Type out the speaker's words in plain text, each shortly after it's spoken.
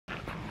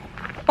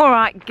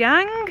Alright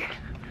gang,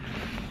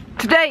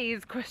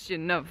 today's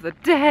question of the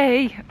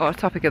day, or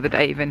topic of the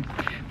day even,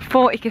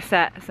 40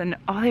 cassettes, and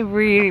are they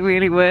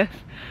really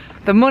worth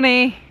the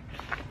money,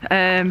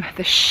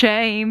 the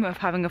shame of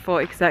having a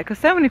 40 cassette, because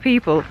so many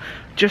people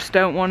just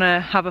don't want to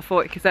have a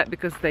 40 cassette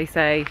because they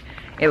say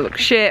it looks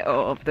shit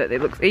or that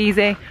it looks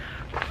easy.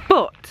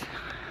 But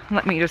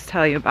let me just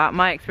tell you about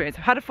my experience.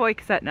 I've had a 40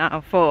 cassette now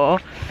for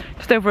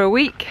just over a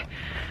week.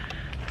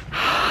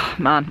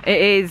 Man, it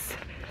is,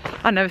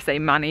 I never say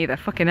man either,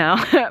 fucking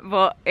hell,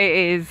 but it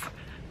is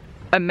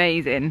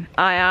amazing.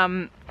 I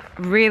am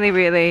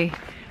really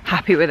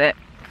happy with it.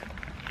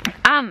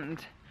 And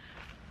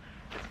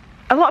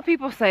a lot of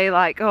people say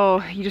like,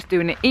 oh, you're just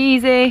doing it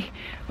easy,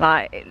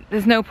 like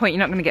there's no point, you're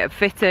not going to get a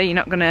fitter, you're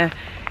not going to,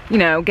 you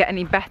know, get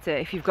any better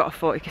if you've got a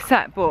 40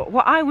 cassette. But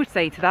what I would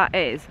say to that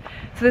is,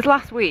 so this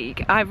last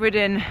week I've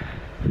ridden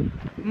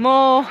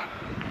more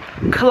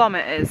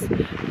kilometers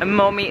and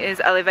more meters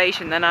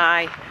elevation than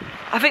I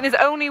think there's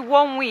only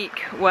 1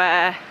 week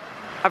where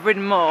I've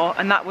ridden more,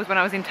 and that was when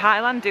I was in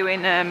Thailand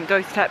doing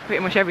Doi Step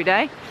pretty much every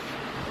day.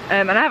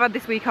 And I have had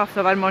this week off, so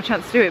I've had more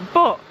chance to do it.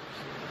 But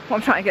what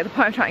I'm trying to get, the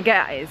point I'm trying to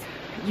get at is,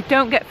 you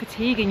don't get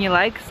fatigue in your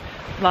legs.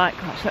 Like,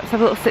 gosh, let's have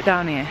a little sit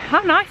down here.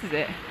 How nice is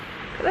it?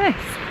 Look at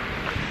this.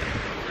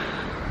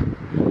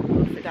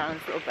 I'll sit down on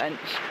this little bench.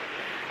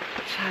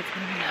 Which side's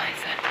gonna be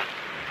nicer?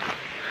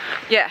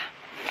 Yeah.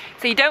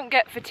 So you don't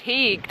get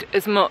fatigued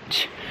as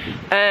much.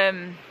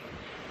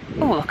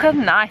 Oh, look how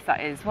nice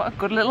that is. What a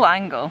good little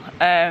angle.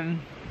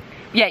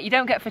 Yeah, you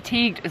don't get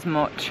fatigued as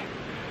much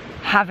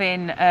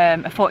having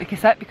a 40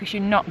 cassette because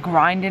you're not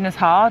grinding as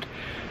hard.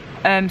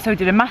 So we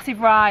did a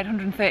massive ride,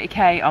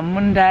 130k on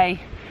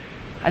Monday.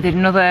 I did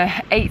another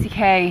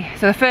 80k.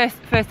 So the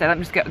first day, let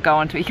me just go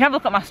on to it. You can have a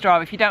look at my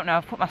Strava. If you don't know,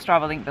 I've put my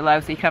Strava link below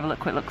so you can have a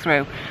quick look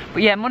through.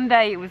 But yeah,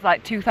 Monday it was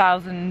like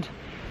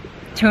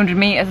 2,200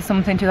 meters or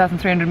something,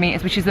 2,300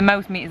 meters, which is the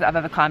most meters that I've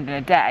ever climbed in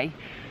a day.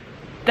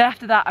 Then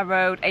after that I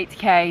rode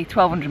 80k,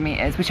 1,200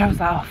 meters, which I was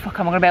like, oh fuck,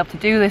 am I gonna be able to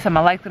do this? Are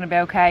my legs gonna be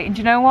okay? And do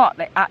you know what?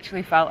 They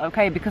actually felt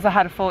okay because I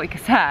had a 40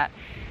 cassette.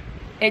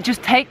 It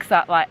just takes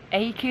that like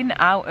aching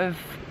out of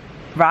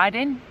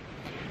riding.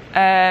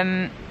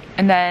 And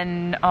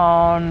then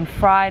on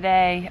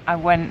Friday I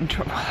went and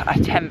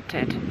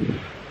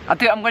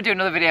I'm gonna do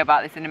another video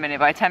about this in a minute,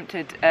 but I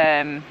attempted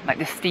like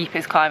the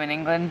steepest climb in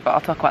England, but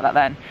I'll talk about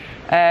that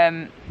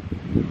then.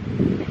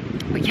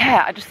 But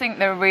yeah, I just think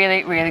they're a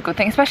really good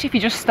thing, especially if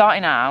you're just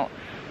starting out.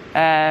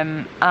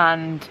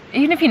 And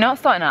even if you're not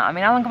starting out, I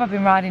mean, how long have I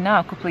been riding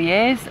now? A couple of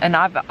years, and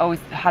I've always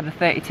had a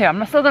 32.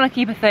 I'm still gonna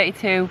keep a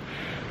 32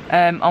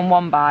 on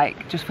one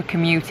bike just for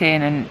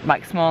commuting and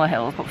like smaller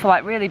hills, but for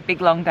like really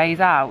big long days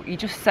out, you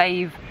just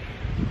save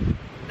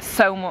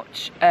so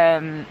much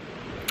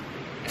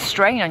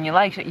strain on your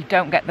legs that you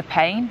don't get the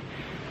pain.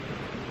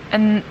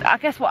 And I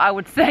guess what I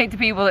would say to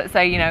people that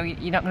say, you know,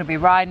 you're not going to be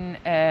riding,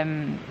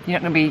 you're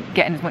not going to be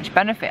getting as much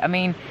benefit. I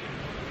mean,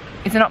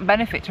 is there not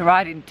benefit to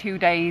riding 2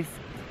 days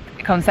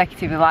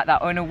consecutively like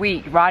that, or in a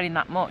week riding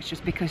that much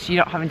just because you're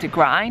not having to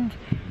grind?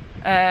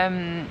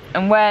 And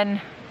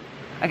when,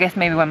 I guess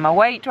maybe when my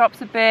weight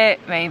drops a bit,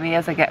 maybe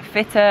as I get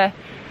fitter,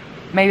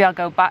 maybe I'll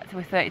go back to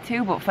a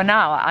 32. But for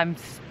now,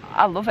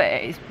 I love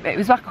it. It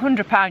was like £100.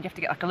 You have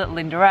to get like a little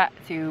Indurette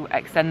to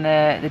extend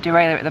the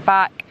derailleur at the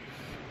back.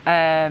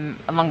 A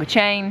longer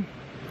chain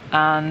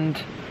and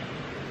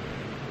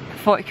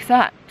 40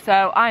 cassette,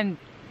 so I'm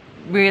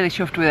really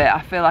chuffed with it.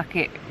 I feel like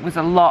it was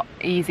a lot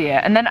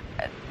easier. And then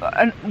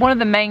one of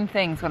the main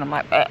things when I'm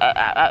like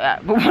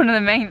but one of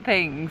the main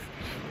things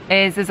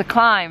is there's a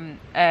climb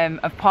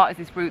of part of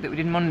this route that we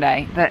did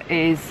Monday that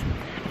is,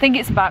 I think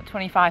it's about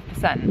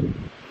 25%, and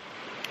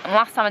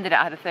last time I did it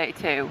I had a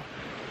 32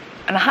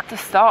 and I had to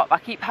stop. I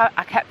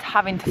kept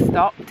having to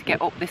stop to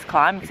get up this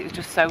climb because it was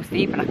just so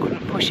steep and I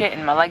couldn't push it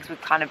and my legs were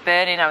kind of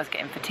burning, I was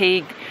getting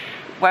fatigued.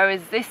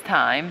 Whereas this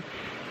time,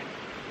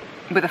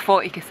 with a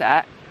 40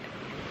 cassette,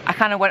 I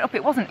kind of went up.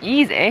 It wasn't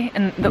easy,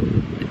 and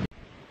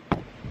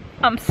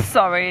I'm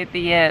sorry,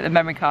 the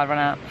memory card ran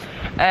out.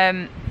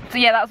 So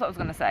yeah, that's what I was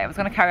going to say. I was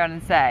going to carry on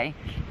and say,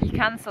 you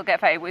can still get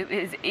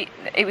fatigued.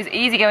 It was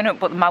easy going up,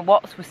 but my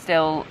watts were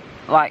still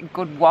like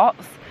good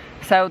watts.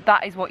 So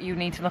that is what you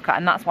need to look at,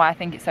 and that's why I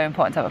think it's so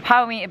important to have a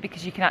power meter,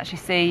 because you can actually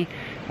see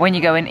when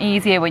you're going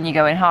easier, when you're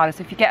going harder.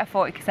 So if you get a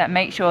 40 cassette,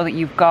 make sure that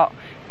you've got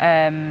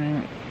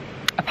a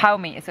power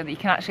meter so that you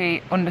can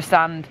actually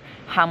understand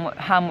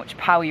how much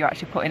power you're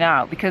actually putting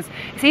out. Because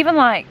it's even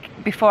like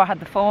before I had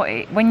the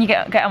 40, when you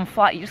get on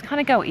flat, you just kind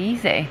of go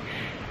easy.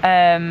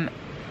 And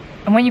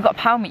when you've got a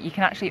power meter, you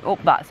can actually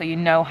up that so you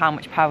know how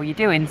much power you're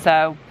doing.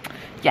 So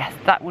yes,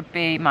 that would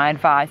be my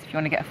advice. If you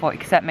want to get a 40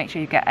 cassette, make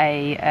sure you get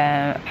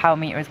a power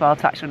meter as well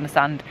to actually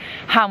understand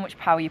how much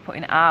power you're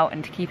putting out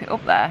and to keep it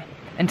up there,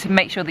 and to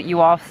make sure that you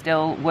are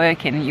still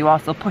working and you are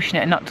still pushing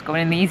it and not just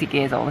going in the easy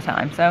gears all the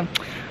time. So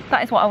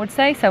that is what I would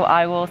say. So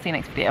I will see you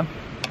next video.